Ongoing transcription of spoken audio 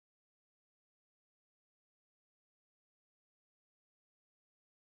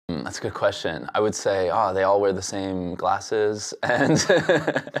That's a good question. I would say, oh, they all wear the same glasses, and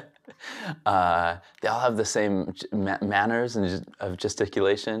they all have the same manners and of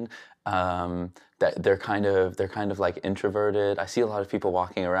gesticulation. That they're kind of like introverted. I see a lot of people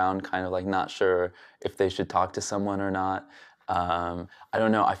walking around, kind of like not sure if they should talk to someone or not. I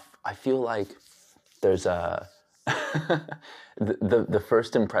don't know. I feel like there's a the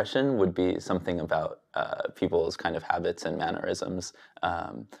first impression would be something about people's kind of habits and mannerisms.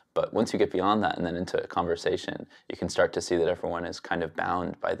 But once you get beyond that and then into a conversation, you can start to see that everyone is kind of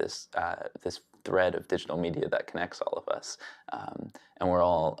bound by this this thread of digital media that connects all of us, and we're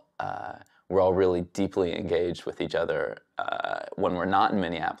all really deeply engaged with each other when we're not in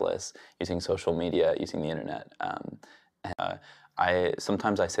Minneapolis, using social media, using the internet.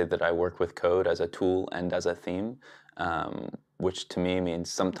 Sometimes I say that I work with code as a tool and as a theme, which to me means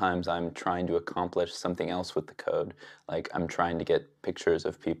sometimes I'm trying to accomplish something else with the code. Like I'm trying to get pictures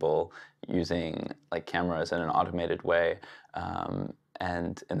of people using like cameras in an automated way,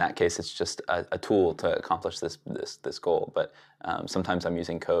 and in that case, it's just a tool to accomplish this goal. But sometimes I'm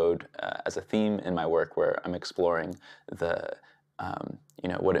using code as a theme in my work, where I'm exploring the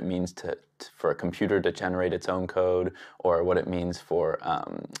what it means for a computer to generate its own code, or what it means for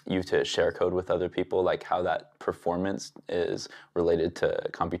you to share code with other people, like how that performance is related to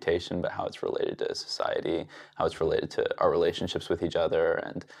computation, but how it's related to society, how it's related to our relationships with each other.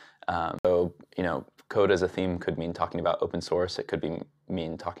 And so, code as a theme could mean talking about open source. It could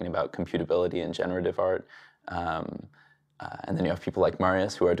mean talking about computability and generative art. And then you have people like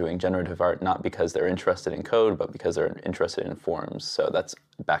Marius who are doing generative art not because they're interested in code, but because they're interested in forms. So that's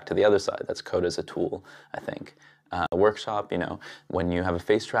back to the other side. That's code as a tool, I think. A workshop, when you have a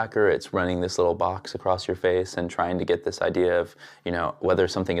face tracker, it's running this little box across your face and trying to get this idea of, whether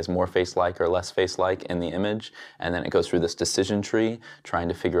something is more face-like or less face-like in the image. And then it goes through this decision tree, trying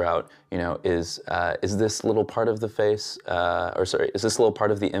to figure out, is this little part of the face, is this little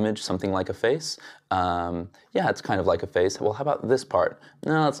part of the image something like a face? Yeah, it's kind of like a face. Well, how about this part?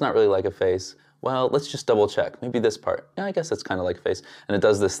 No, it's not really like a face. Well, let's just double check. Maybe this part. Yeah, I guess it's kind of like a face. And it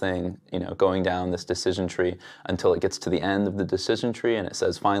does this thing, going down this decision tree until it gets to the end of the decision tree, and it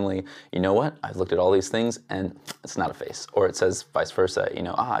says finally, you know what? I've looked at all these things and it's not a face. Or it says vice versa,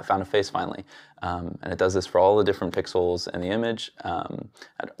 I found a face finally. And it does this for all the different pixels in the image,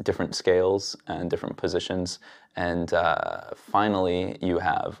 at different scales and different positions. And finally,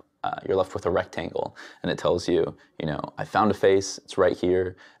 you're left with a rectangle, and it tells you, I found a face, it's right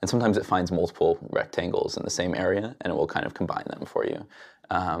here, and sometimes it finds multiple rectangles in the same area, and it will kind of combine them for you.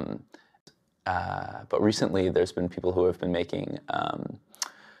 But recently, there's been people who have been making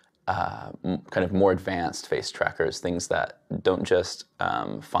kind of more advanced face trackers, things that don't just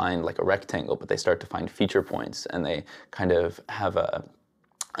find like a rectangle, but they start to find feature points, and they kind of have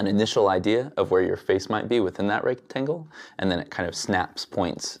an initial idea of where your face might be within that rectangle, and then it kind of snaps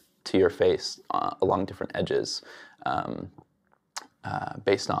points to your face along different edges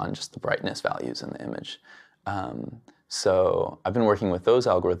based on just the brightness values in the image. So I've been working with those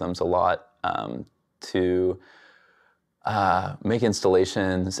algorithms a lot to make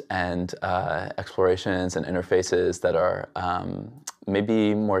installations and explorations and interfaces that are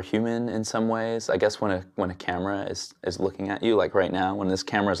maybe more human in some ways. I guess when a camera is looking at you, like right now, when this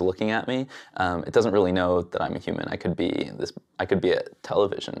camera is looking at me, it doesn't really know that I'm a human. I could be a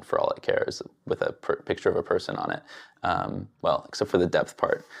television for all it cares, with a picture of a person on it. Well, except for the depth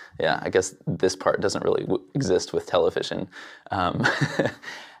part. Yeah, I guess this part doesn't really exist with television.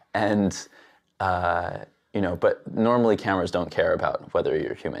 But normally cameras don't care about whether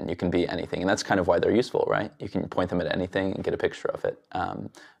you're human. You can be anything, and that's kind of why they're useful, right? You can point them at anything and get a picture of it.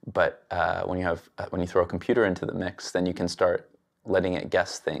 But when you throw a computer into the mix, then you can start letting it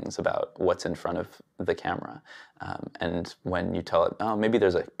guess things about what's in front of the camera. And when you tell it, oh, maybe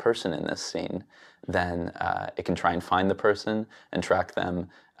there's a person in this scene, then it can try and find the person and track them.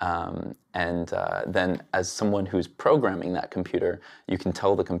 Then as someone who's programming that computer, you can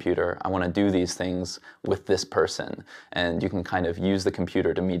tell the computer, I want to do these things with this person. And you can kind of use the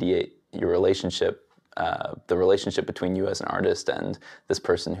computer to mediate your relationship, the relationship between you as an artist and this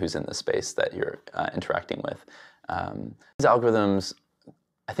person who's in the space that you're interacting with. These algorithms,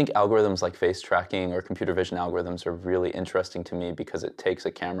 I think algorithms like face tracking or computer vision algorithms are really interesting to me because it takes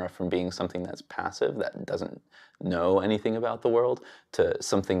a camera from being something that's passive, that doesn't know anything about the world, to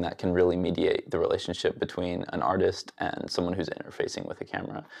something that can really mediate the relationship between an artist and someone who's interfacing with a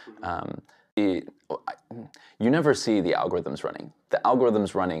camera. You never see the algorithms running. The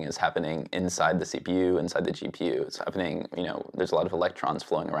algorithms running is happening inside the CPU, inside the GPU. It's happening, there's a lot of electrons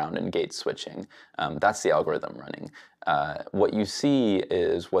flowing around and gate switching. That's the algorithm running. What you see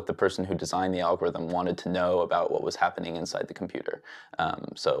is what the person who designed the algorithm wanted to know about what was happening inside the computer.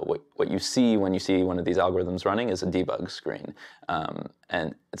 So what you see when you see one of these algorithms running is a debug screen.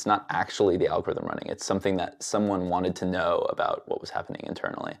 And it's not actually the algorithm running. It's something that someone wanted to know about what was happening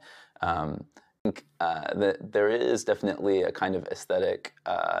internally. I think that there is definitely a kind of aesthetic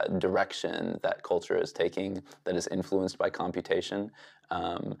direction that culture is taking that is influenced by computation.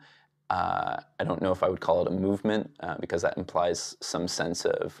 I don't know if I would call it a movement because that implies some sense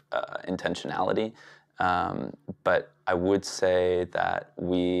of intentionality. But I would say that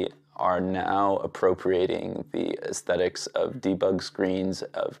we are now appropriating the aesthetics of debug screens,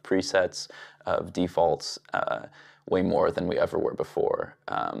 of presets, of defaults way more than we ever were before.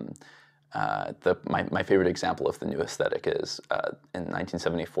 My favorite example of the new aesthetic is in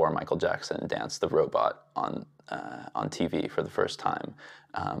 1974, Michael Jackson danced the robot on TV for the first time.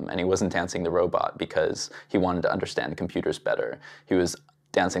 And he wasn't dancing the robot because he wanted to understand computers better. He was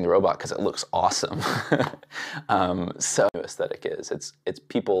dancing the robot because it looks awesome. So new aesthetic is, it's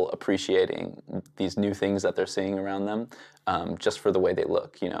people appreciating these new things that they're seeing around them just for the way they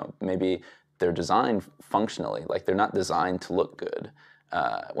look. Maybe they're designed functionally, like they're not designed to look good.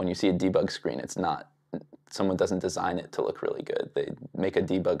 When you see a debug screen, it's not, someone doesn't design it to look really good. They make a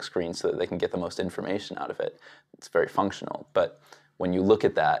debug screen so that they can get the most information out of it. It's very functional. But when you look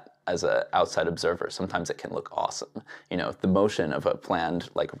at that as an outside observer, sometimes it can look awesome. The motion of a planned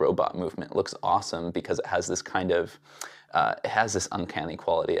robot movement looks awesome because it has this kind of, it has this uncanny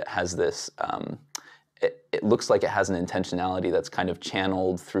quality. It has this, it looks like it has an intentionality that's kind of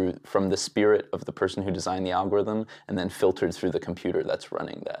channeled from the spirit of the person who designed the algorithm and then filtered through the computer that's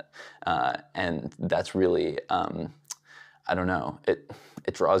running that. And that's really, I don't know,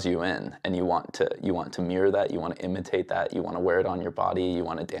 it draws you in, and you want to mirror that, you want to imitate that, you want to wear it on your body, you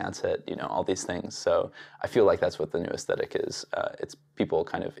want to dance it, all these things. So I feel like that's what the new aesthetic is. It's people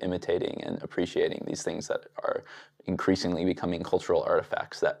kind of imitating and appreciating these things that are increasingly becoming cultural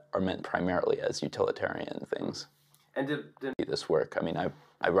artifacts that are meant primarily as utilitarian things. And did this work? I mean,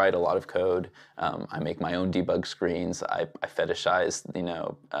 I write a lot of code. I make my own debug screens. I fetishize,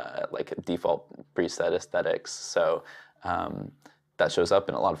 like default preset aesthetics. So that shows up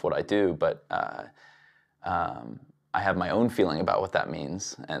in a lot of what I do, but I have my own feeling about what that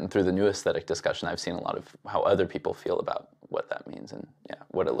means. And through the new aesthetic discussion, I've seen a lot of how other people feel about what that means and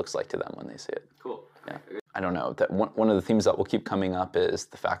what it looks like to them when they see it. Cool. Yeah. I don't know, that one of the themes that will keep coming up is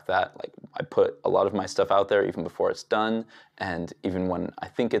the fact that I put a lot of my stuff out there even before it's done, and even when I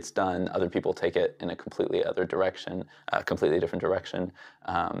think it's done, other people take it in a completely different direction.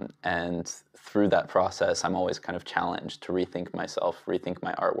 And through that process, I'm always kind of challenged to rethink myself, rethink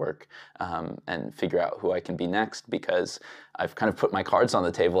my artwork, and figure out who I can be next, because I've kind of put my cards on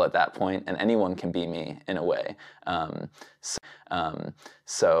the table at that point, and anyone can be me in a way.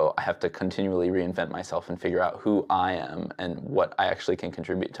 So I have to continually reinvent myself and figure out who I am and what I actually can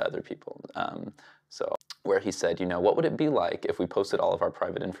contribute to other people. So where he said, what would it be like if we posted all of our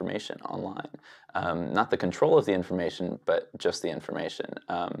private information online? Not the control of the information, but just the information.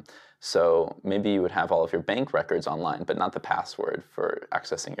 So maybe you would have all of your bank records online, but not the password for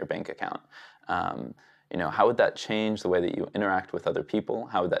accessing your bank account. How would that change the way that you interact with other people?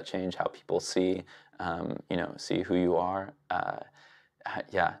 How would that change how people see, see who you are?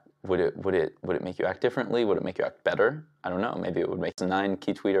 Would it make you act differently? Would it make you act better? I don't know. Maybe it would make. As a 9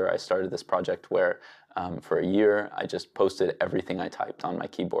 key tweeter, I started this project where for a year I just posted everything I typed on my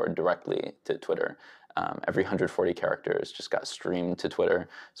keyboard directly to Twitter. Every 140 characters just got streamed to Twitter.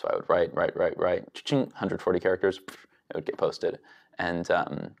 So I would write, 140 characters, it would get posted.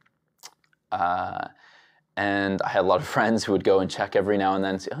 And I had a lot of friends who would go and check every now and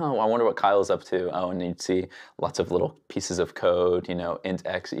then, and say, oh, I wonder what Kyle's up to. Oh, and you'd see lots of little pieces of code, int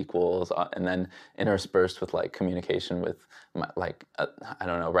x equals, and then interspersed with communication with, I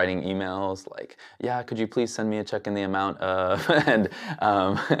don't know, writing emails, yeah, could you please send me a check in the amount of, and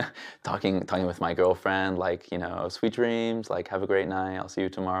talking with my girlfriend, sweet dreams, have a great night, I'll see you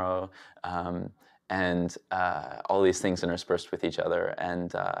tomorrow, and all these things interspersed with each other.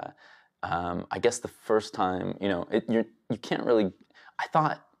 And I guess the first time, you can't really, I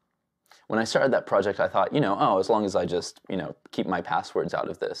thought, when I started that project, I thought, oh, as long as I just, keep my passwords out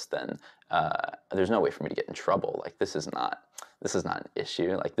of this, then there's no way for me to get in trouble. Like, this is not an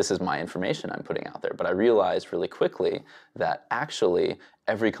issue. Like, this is my information I'm putting out there. But I realized really quickly that actually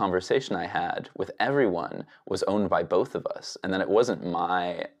every conversation I had with everyone was owned by both of us, and that it wasn't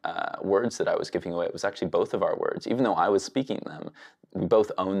my words that I was giving away. It was actually both of our words. Even though I was speaking them, we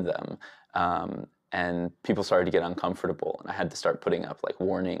both owned them. And people started to get uncomfortable, and I had to start putting up like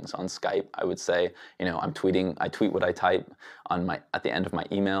warnings on Skype. I would say, I tweet what I type. At the end of my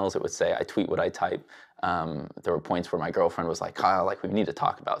emails, it would say, I tweet what I type. There were points where my girlfriend was like, Kyle, like, we need to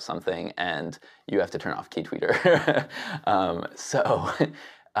talk about something, and you have to turn off Key Tweeter.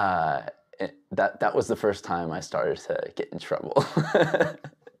 That was the first time I started to get in trouble.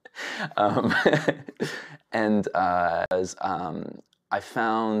 I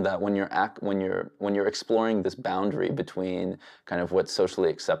found that when you're exploring this boundary between kind of what's socially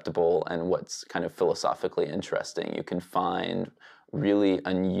acceptable and what's kind of philosophically interesting, you can find really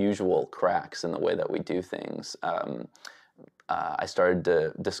unusual cracks in the way that we do things. I started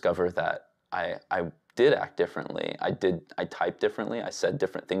to discover that I did act differently. I typed differently. I said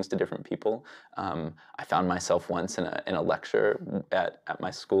different things to different people. I found myself once in a lecture at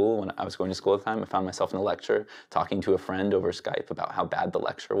my school, when I was going to school at the time. I found myself in a lecture talking to a friend over Skype about how bad the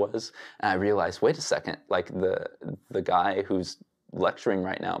lecture was, and I realized, wait a second, like the guy who's lecturing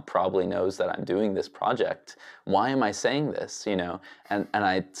right now probably knows that I'm doing this project. Why am I saying this? And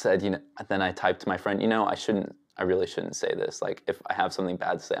I said, then I typed to my friend, I really shouldn't say this. Like, if I have something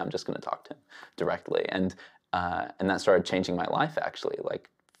bad to say, I'm just going to talk to him directly. And that started changing my life, actually. Like,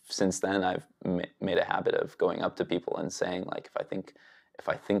 since then, I've made a habit of going up to people and saying, like, if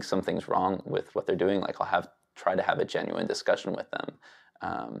I think something's wrong with what they're doing, like, I'll try to have a genuine discussion with them.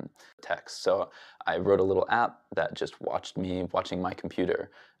 Text. So I wrote a little app that just watched me watching my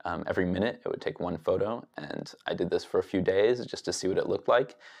computer. Every minute, it would take one photo, and I did this for a few days just to see what it looked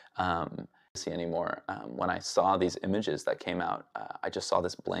like. See anymore. When I saw these images that came out, I just saw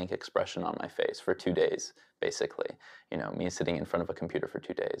this blank expression on my face for 2 days, basically. Me sitting in front of a computer for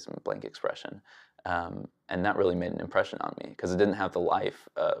 2 days, and blank expression. And that really made an impression on me, because it didn't have the life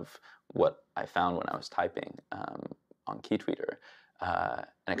of what I found when I was typing on Key Tweeter.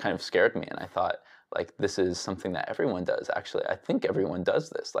 And it kind of scared me, and I thought, like, this is something that everyone does. Actually, I think everyone does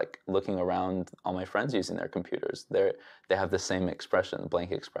this. Like, looking around, all my friends using their computers, they have the same expression,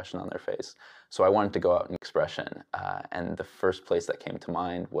 blank expression on their face. So I wanted to go out and expression, and the first place that came to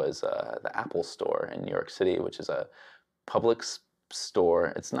mind was the Apple Store in New York City, which is a public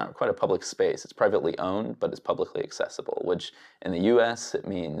store. It's not quite a public space. It's privately owned, but it's publicly accessible, which in the US, it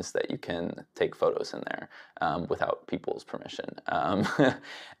means that you can take photos in there without people's permission.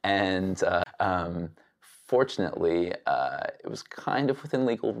 Fortunately, it was kind of within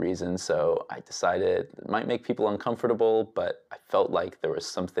legal reason, so I decided it might make people uncomfortable, but I felt like there was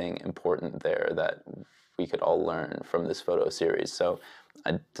something important there that we could all learn from this photo series. So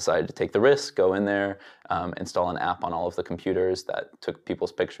I decided to take the risk, go in there, install an app on all of the computers that took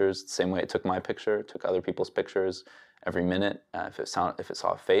people's pictures, the same way it took my picture, took other people's pictures every minute. If it saw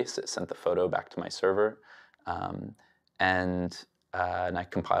a face, it sent the photo back to my server. And I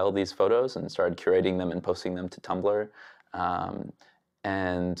compiled these photos and started curating them and posting them to Tumblr,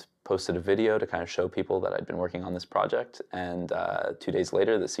 and posted a video to kind of show people that I'd been working on this project. And 2 days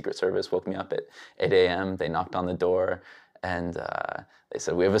later, the Secret Service woke me up at 8 a.m. They knocked on the door, and they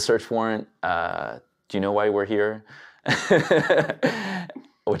said, "We have a search warrant. Do you know why we're here?"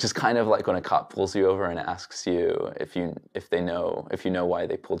 Which is kind of like when a cop pulls you over and asks you if you know why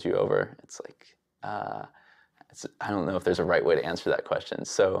they pulled you over. It's like, I don't know if there's a right way to answer that question.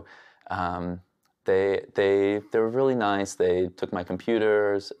 So they were really nice. They took my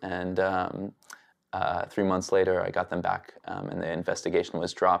computers, and 3 months later, I got them back, and the investigation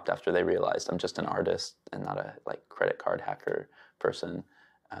was dropped after they realized I'm just an artist and not a credit card hacker person.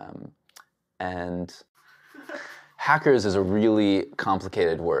 And hackers is a really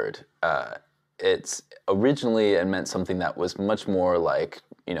complicated word. It's originally it meant something that was much more like,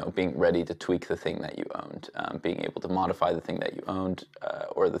 being ready to tweak the thing that you owned, being able to modify the thing that you owned,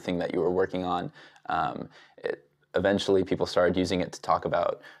 or the thing that you were working on. Eventually, people started using it to talk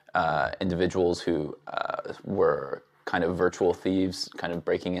about individuals who were kind of virtual thieves, kind of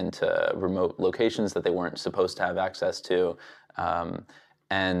breaking into remote locations that they weren't supposed to have access to.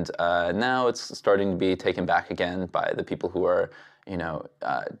 And now it's starting to be taken back again by the people who are,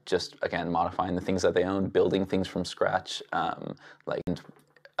 just, again, modifying the things that they own, building things from scratch.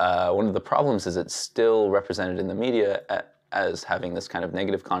 One of the problems is it's still represented in the media as having this kind of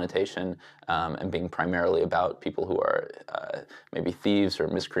negative connotation and being primarily about people who are maybe thieves or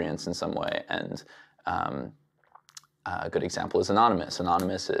miscreants in some way. And a good example is Anonymous.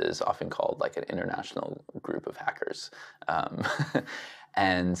 Anonymous is often called like an international group of hackers.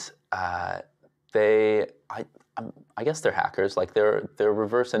 And I guess they're hackers. Like they're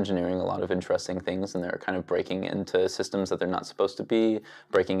reverse engineering a lot of interesting things, and they're kind of breaking into systems that they're not supposed to be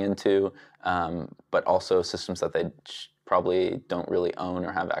breaking into, but also systems that they probably don't really own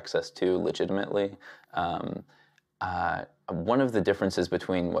or have access to legitimately. One of the differences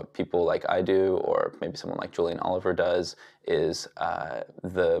between what people like I do, or maybe someone like Julian Oliver does, is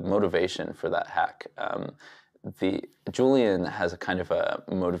the motivation for that hack. Julian has a kind of a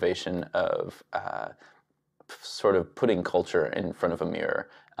motivation of sort of putting culture in front of a mirror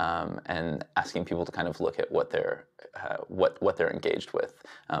and asking people to kind of look at what they're engaged with.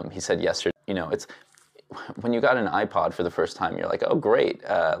 He said yesterday, it's when you got an iPod for the first time, you're like, oh great,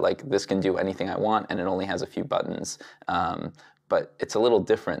 like this can do anything I want, and it only has a few buttons. But it's a little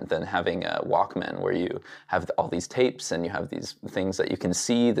different than having a Walkman where you have all these tapes and you have these things that you can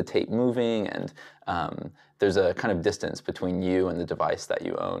see the tape moving, and there's a kind of distance between you and the device that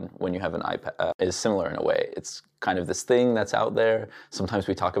you own. When you have an iPad, is similar in a way. It's kind of this thing that's out there. Sometimes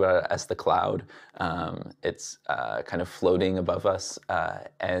we talk about it as the cloud. It's kind of floating above us,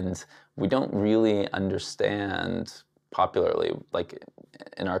 and we don't really understand popularly, like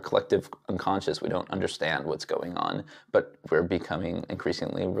in our collective unconscious, we don't understand what's going on, but we're becoming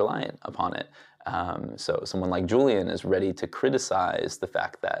increasingly reliant upon it. So someone like Julian is ready to criticize the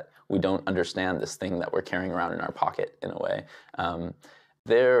fact that we don't understand this thing that we're carrying around in our pocket, in a way.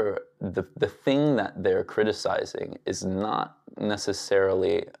 The thing that they're criticizing is not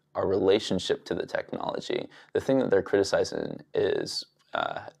necessarily our relationship to the technology. The thing that they're criticizing is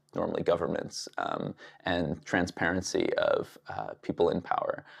normally governments and transparency of people in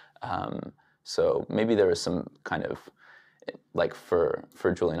power. So maybe there is some kind of, like for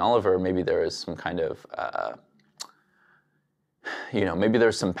Julian Oliver, maybe there is some kind of, maybe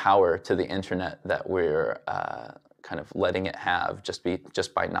there's some power to the internet that we're kind of letting it have just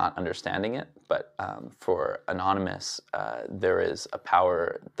by not understanding it. But for Anonymous, there is a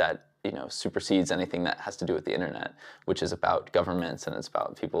power that supersedes anything that has to do with the internet, which is about governments, and it's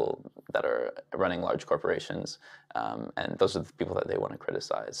about people that are running large corporations, and those are the people that they want to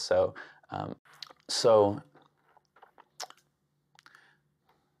criticize. So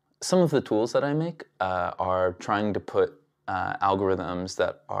some of the tools that I make are trying to put algorithms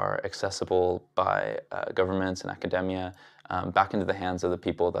that are accessible by governments and academia back into the hands of the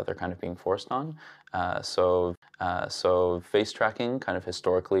people that they're kind of being forced on. So face tracking kind of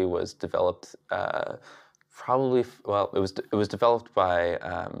historically was developed it was developed by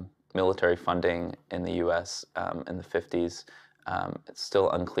military funding in the US in the 50s. It's still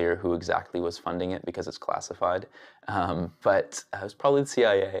unclear who exactly was funding it because it's classified, but it was probably the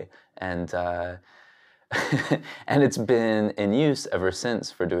CIA, and and it's been in use ever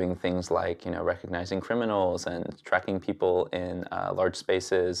since for doing things like recognizing criminals and tracking people in large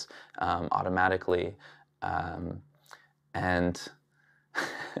spaces automatically, and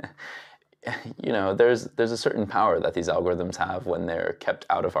there's a certain power that these algorithms have when they're kept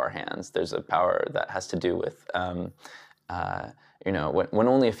out of our hands. There's a power that has to do with when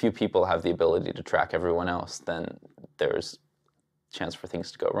only a few people have the ability to track everyone else, then there's chance for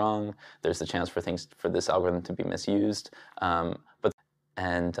things to go wrong. There's the chance for this algorithm to be misused. So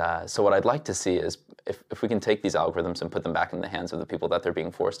what I'd like to see is if we can take these algorithms and put them back in the hands of the people that they're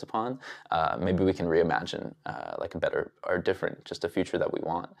being forced upon, maybe we can reimagine like a better or different, just a future that we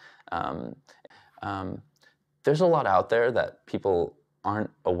want. There's a lot out there that people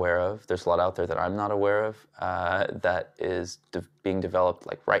aren't aware of. There's a lot out there that I'm not aware of that is being developed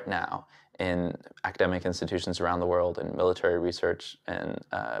like right now in academic institutions around the world, and military research, and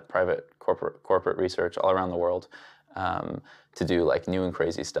private corporate research all around the world, to do like new and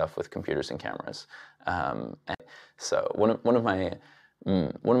crazy stuff with computers and cameras. And so one of my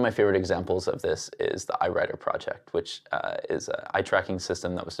favorite examples of this is the iWriter project, which is an eye tracking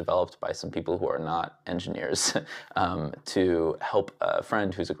system that was developed by some people who are not engineers to help a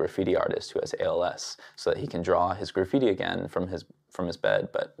friend who's a graffiti artist who has ALS, so that he can draw his graffiti again from his bed,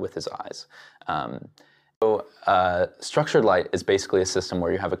 but with his eyes. Structured light is basically a system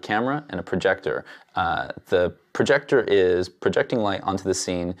where you have a camera and a projector. The projector is projecting light onto the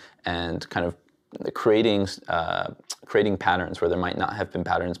scene and kind of creating creating patterns where there might not have been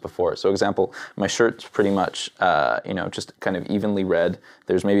patterns before. So example, my shirt's pretty much just kind of evenly red.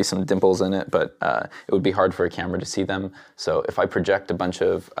 There's maybe some dimples in it, but it would be hard for a camera to see them. So if I project a bunch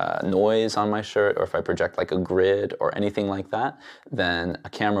of noise on my shirt, or if I project like a grid or anything like that, then a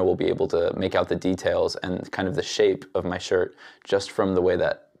camera will be able to make out the details and kind of the shape of my shirt just from the way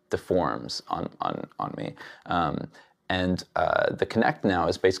that deforms on me. The Kinect now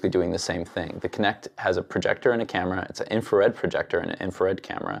is basically doing the same thing. The Kinect has a projector and a camera. It's an infrared projector and an infrared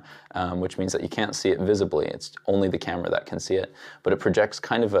camera, which means that you can't see it visibly. It's only the camera that can see it. But it projects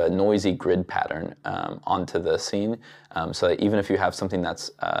kind of a noisy grid pattern onto the scene, so that even if you have something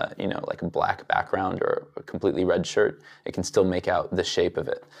that's like a black background or a completely red shirt, it can still make out the shape of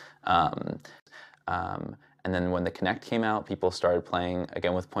it. And then when the Kinect came out, people started playing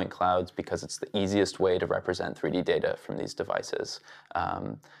again with point clouds because it's the easiest way to represent 3D data from these devices.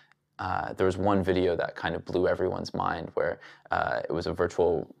 There was one video that kind of blew everyone's mind where it was a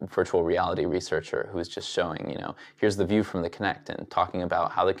virtual reality researcher who was just showing, here's the view from the Kinect and talking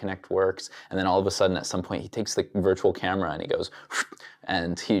about how the Kinect works. And then all of a sudden at some point he takes the virtual camera and he goes,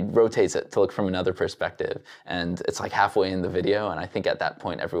 and he rotates it to look from another perspective. And it's like halfway in the video, and I think at that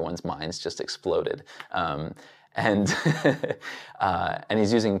point everyone's minds just exploded. And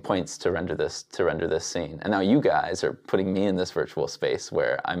he's using points to render this scene. And now you guys are putting me in this virtual space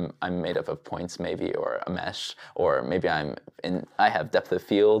where I'm made up of points maybe, or a mesh, or maybe I have depth of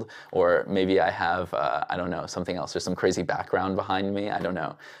field, or maybe I have I don't know, something else. There's some crazy background behind me. I don't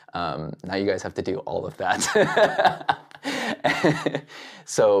know. Now you guys have to do all of that.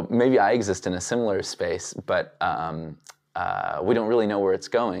 So maybe I exist in a similar space, but we don't really know where it's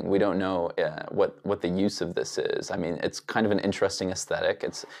going. We don't know what the use of this is. I mean, it's kind of an interesting aesthetic.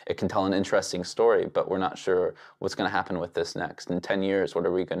 It can tell an interesting story, but we're not sure what's going to happen with this next. In 10 years, what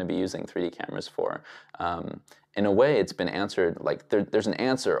are we going to be using 3D cameras for? In a way, it's been answered, like there's an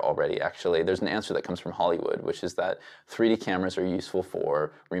answer already, actually. There's an answer that comes from Hollywood, which is that 3D cameras are useful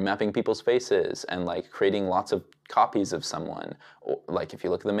for remapping people's faces and like creating lots of copies of someone. Like if you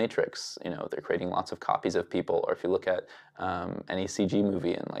look at The Matrix, they're creating lots of copies of people. Or if you look at any CG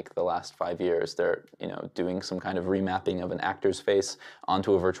movie in like the last 5 years, they're doing some kind of remapping of an actor's face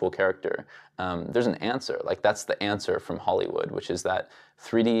onto a virtual character. There's an answer, like that's the answer from Hollywood, which is that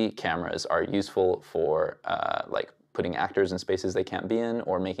 3D cameras are useful for like putting actors in spaces they can't be in,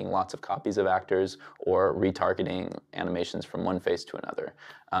 or making lots of copies of actors, or retargeting animations from one face to another.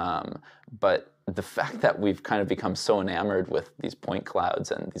 But the fact that we've kind of become so enamored with these point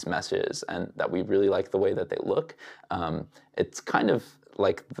clouds and these meshes, and that we really like the way that they look, it's kind of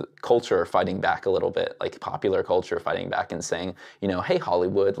like the culture fighting back a little bit, like popular culture fighting back and saying, hey,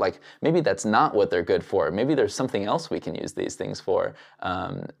 Hollywood, like maybe that's not what they're good for. Maybe there's something else we can use these things for,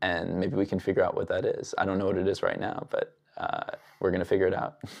 and maybe we can figure out what that is. I don't know what it is right now, but we're going to figure it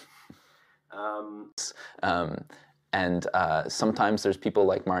out. And sometimes there's people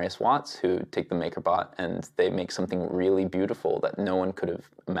like Marius Watts who take the MakerBot and they make something really beautiful that no one could have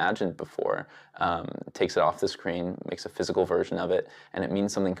imagined before. Takes it off the screen, makes a physical version of it, and it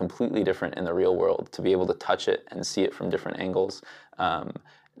means something completely different in the real world, to be able to touch it and see it from different angles.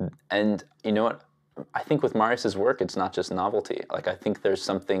 And you know what? I think with Marius's work, it's not just novelty. Like, I think there's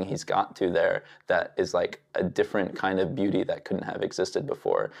something he's got to there that is like a different kind of beauty that couldn't have existed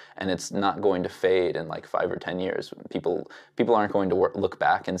before, and it's not going to fade in like 5 or 10 years. People aren't going to look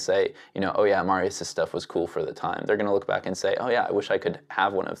back and say, oh yeah, Marius's stuff was cool for the time. They're going to look back and say, oh yeah, I wish I could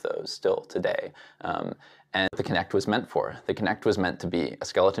have one of those still today. And the Kinect was meant for. The Kinect was meant to be a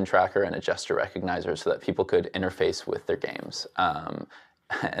skeleton tracker and a gesture recognizer so that people could interface with their games.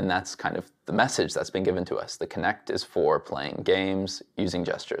 And that's kind of the message that's been given to us. The Kinect is for playing games using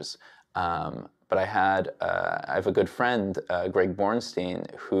gestures. But I have a good friend, Greg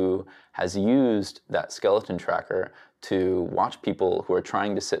Bornstein, who has used that skeleton tracker to watch people who are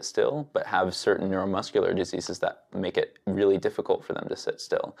trying to sit still but have certain neuromuscular diseases that make it really difficult for them to sit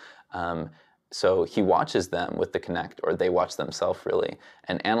still. So he watches them with the Kinect, or they watch themselves really,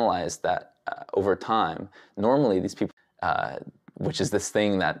 and analyze that over time. Normally these people, which is this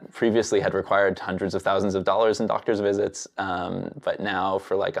thing that previously had required hundreds of thousands of dollars in doctor's visits, but now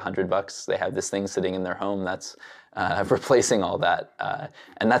for like $100, they have this thing sitting in their home that's replacing all that,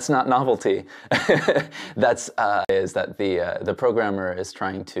 and that's not novelty. That's is that the programmer is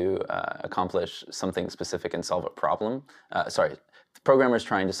trying to accomplish something specific and solve a problem. The programmer is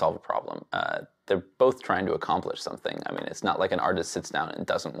trying to solve a problem. They're both trying to accomplish something. I mean, it's not like an artist sits down and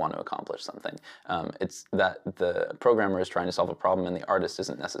doesn't want to accomplish something. It's that the programmer is trying to solve a problem and the artist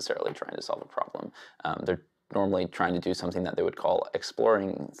isn't necessarily trying to solve a problem. normally trying to do something that they would call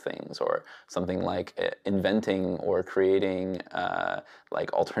exploring things, or something like inventing or creating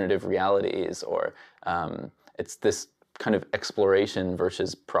like alternative realities, or it's this kind of exploration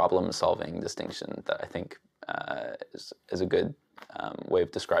versus problem-solving distinction that I think is a good way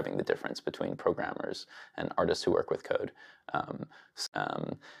of describing the difference between programmers and artists who work with code.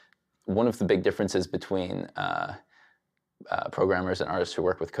 One of the big differences between programmers and artists who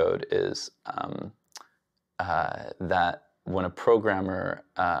work with code is that when a programmer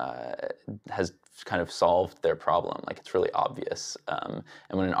has kind of solved their problem, like it's really obvious, and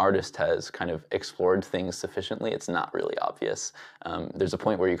when an artist has kind of explored things sufficiently, it's not really obvious. There's a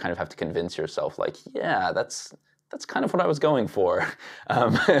point where you kind of have to convince yourself, like, yeah, that's kind of what I was going for.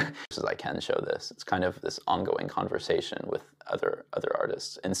 As I can show this, it's kind of this ongoing conversation with other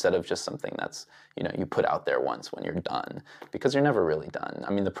artists, instead of just something that's, you know, you put out there once when you're done, because you're never really done.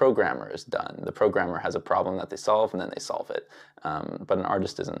 I mean, the programmer is done. The programmer has a problem that they solve, and then they solve it. But an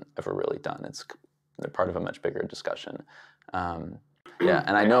artist isn't ever really done. They're part of a much bigger discussion. Yeah,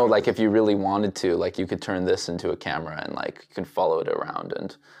 and I know, like, if you really wanted to, like, you could turn this into a camera and, like, you can follow it around,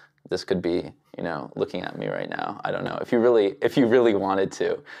 and this could be, you know, looking at me right now. I don't know if you really wanted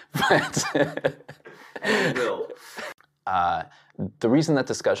to, but and you will. The reason that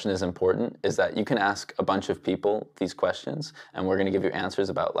discussion is important is that you can ask a bunch of people these questions, and we're going to give you answers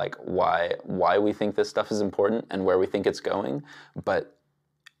about, like, why we think this stuff is important and where we think it's going. But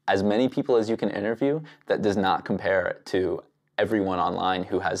as many people as you can interview, that does not compare to everyone online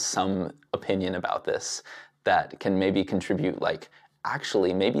who has some opinion about this that can maybe contribute, like,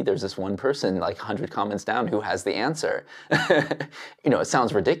 actually, maybe there's this one person, like 100 comments down, who has the answer. You know, it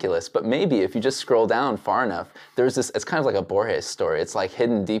sounds ridiculous, but maybe if you just scroll down far enough, there's this, it's kind of like a Borges story. It's like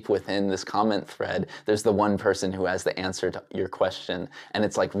hidden deep within this comment thread, there's the one person who has the answer to your question. And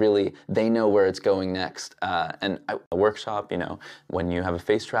it's like, really, they know where it's going next. And a workshop, you know, when you have a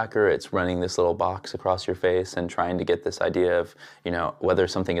face tracker, it's running this little box across your face and trying to get this idea of, you know, whether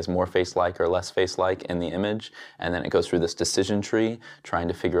something is more face-like or less face-like in the image. And then it goes through this decision tree, trying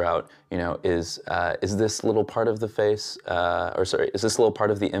to figure out, you know, is this little part of the face, is this little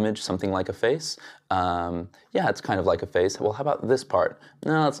part of the image something like a face? Yeah, it's kind of like a face. Well, how about this part?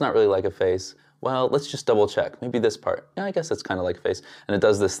 No, it's not really like a face. Well, let's just double check. Maybe this part. Yeah, I guess it's kind of like a face. And it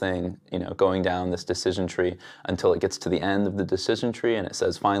does this thing, you know, going down this decision tree until it gets to the end of the decision tree, and it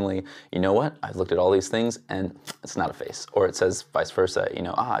says finally, you know what? I've looked at all these things, and it's not a face. Or it says vice versa, you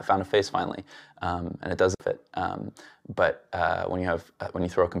know, I found a face finally, and it doesn't fit. But when you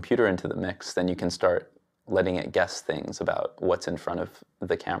throw a computer into the mix, then you can start letting it guess things about what's in front of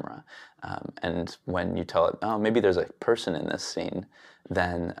the camera. And when you tell it, oh, maybe there's a person in this scene,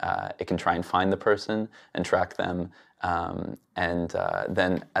 then it can try and find the person and track them.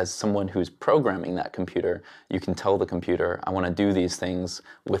 Then as someone who's programming that computer, you can tell the computer, I want to do these things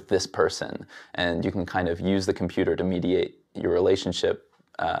with this person. And you can kind of use the computer to mediate your relationship,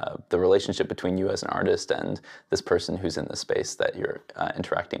 the relationship between you as an artist and this person who's in the space that you're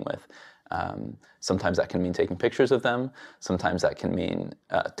interacting with. Sometimes that can mean taking pictures of them. Sometimes that can mean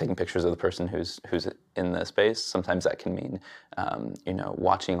taking pictures of the person who's in the space. Sometimes that can mean, you know,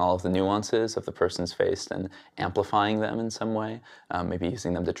 watching all of the nuances of the person's face and amplifying them in some way. Maybe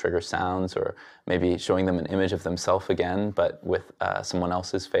using them to trigger sounds, or maybe showing them an image of themselves again, but with someone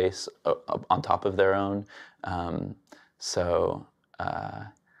else's face on top of their own.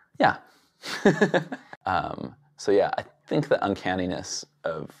 Yeah. So yeah, I think the uncanniness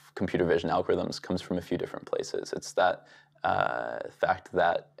of computer vision algorithms comes from a few different places. It's that fact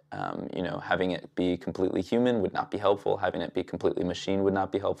that you know, having it be completely human would not be helpful. Having it be completely machine would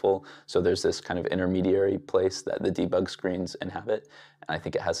not be helpful. So there's this kind of intermediary place that the debug screens inhabit. And I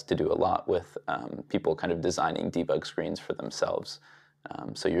think it has to do a lot with people kind of designing debug screens for themselves.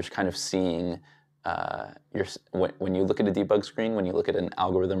 So you're kind of seeing, when you look at a debug screen, when you look at an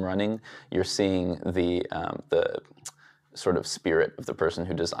algorithm running, you're seeing the sort of spirit of the person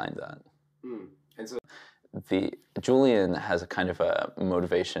who designed that. And so Julian has a kind of a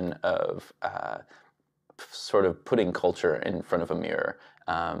motivation of sort of putting culture in front of a mirror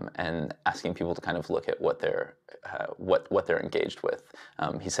and asking people to kind of look at what they're engaged with.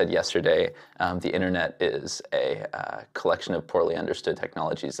 He said yesterday, the internet is a collection of poorly understood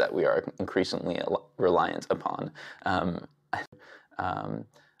technologies that we are increasingly reliant upon.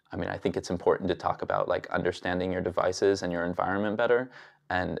 I mean, I think it's important to talk about, like, understanding your devices and your environment better,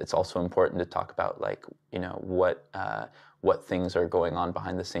 and it's also important to talk about, like, you know, what things are going on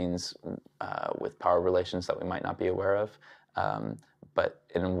behind the scenes with power relations that we might not be aware of. But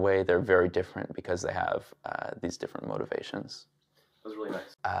in a way, they're very different because they have these different motivations. That was really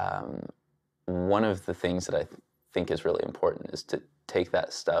nice. one of the things that I think is really important is to take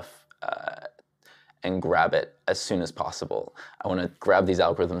that stuff and grab it as soon as possible. I want to grab these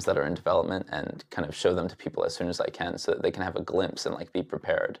algorithms that are in development and kind of show them to people as soon as I can, so that they can have a glimpse and like be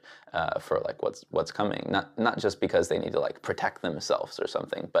prepared for like what's coming. Not just because they need to like protect themselves or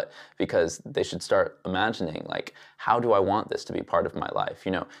something, but because they should start imagining like, how do I want this to be part of my life?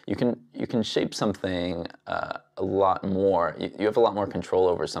 You know, you can shape something a lot more. You have a lot more control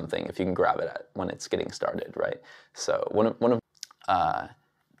over something if you can grab it when it's getting started, right? So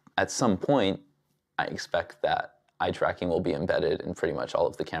at some point, I expect that eye tracking will be embedded in pretty much all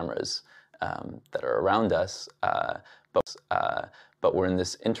of the cameras that are around us. But we're in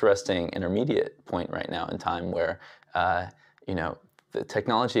this interesting intermediate point right now in time where you know, the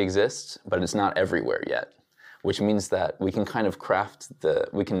technology exists, but it's not everywhere yet, which means that we can kind of craft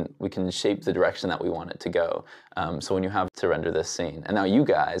we can shape the direction that we want it to go. So when you have to render this scene, and now you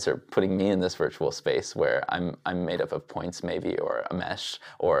guys are putting me in this virtual space where I'm made up of points maybe, or a mesh,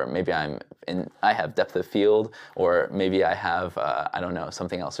 or maybe I have depth of field, or maybe I have I don't know,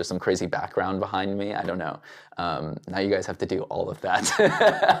 something else, or some crazy background behind me. I don't know. Now you guys have to do all of that.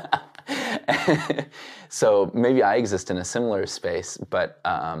 So maybe I exist in a similar space, but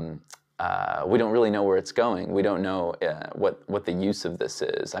we don't really know where it's going. We don't know what the use of this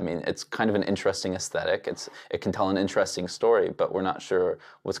is. I mean, it's kind of an interesting aesthetic. It can tell an interesting story, but we're not sure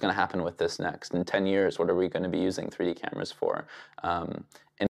what's going to happen with this next. In 10 years, what are we going to be using 3D cameras for?